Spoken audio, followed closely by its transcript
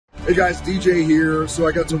Hey guys, DJ here. So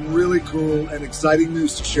I got some really cool and exciting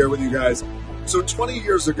news to share with you guys. So 20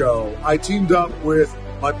 years ago, I teamed up with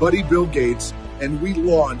my buddy Bill Gates and we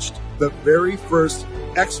launched the very first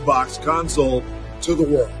Xbox console to the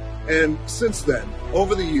world. And since then,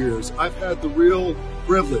 over the years, I've had the real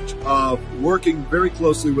privilege of working very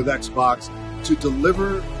closely with Xbox to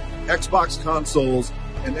deliver Xbox consoles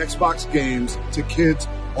and Xbox games to kids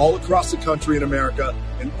all across the country in America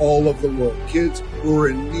and all over the world. Kids who are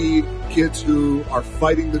in need, kids who are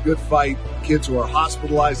fighting the good fight, kids who are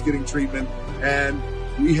hospitalized getting treatment, and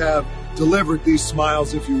we have delivered these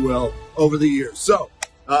smiles, if you will, over the years. So,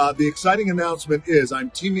 the exciting announcement is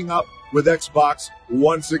I'm teaming up with Xbox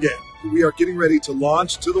once again. We are getting ready to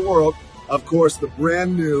launch to the world, of course, the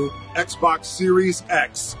brand new Xbox Series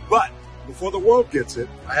X. But before the world gets it,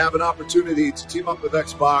 I have an opportunity to team up with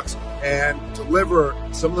Xbox and deliver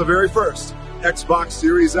some of the very first Xbox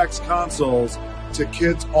Series X consoles to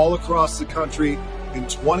kids all across the country in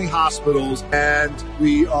 20 hospitals. And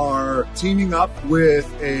we are teaming up with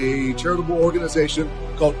a charitable organization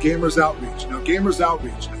called Gamers Outreach. Now, Gamers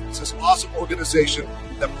Outreach is this awesome organization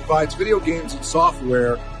that provides video games and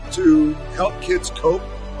software to help kids cope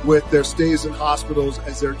with their stays in hospitals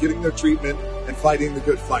as they're getting their treatment and fighting the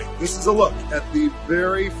good fight. This is a look at the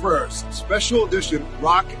very first special edition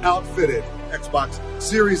rock outfitted Xbox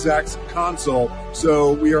Series X console.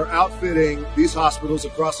 So we are outfitting these hospitals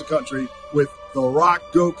across the country with the Rock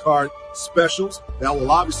Go-Kart specials. That will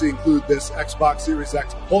obviously include this Xbox Series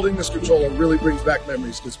X. Holding this controller really brings back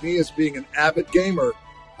memories because me as being an avid gamer,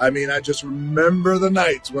 I just remember the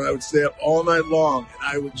nights when I would stay up all night long and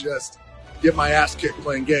I would just get my ass kicked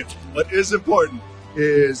playing games. What is important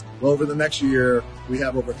is over the next year, we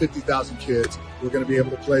have over 50,000 kids who are going to be able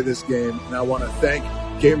to play this game. And I want to thank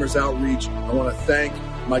Gamers Outreach. I want to thank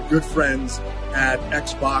my good friends at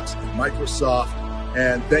Xbox and Microsoft.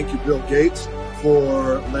 And thank you, Bill Gates,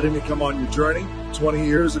 for letting me come on your journey 20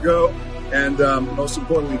 years ago. And most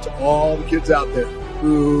importantly, to all the kids out there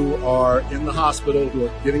who are in the hospital, who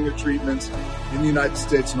are getting their treatments in the United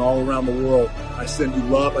States and all around the world. I send you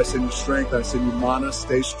love, I send you strength, I send you mana.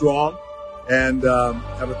 Stay strong, and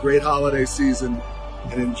have a great holiday season,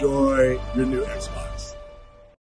 and enjoy your new Xbox.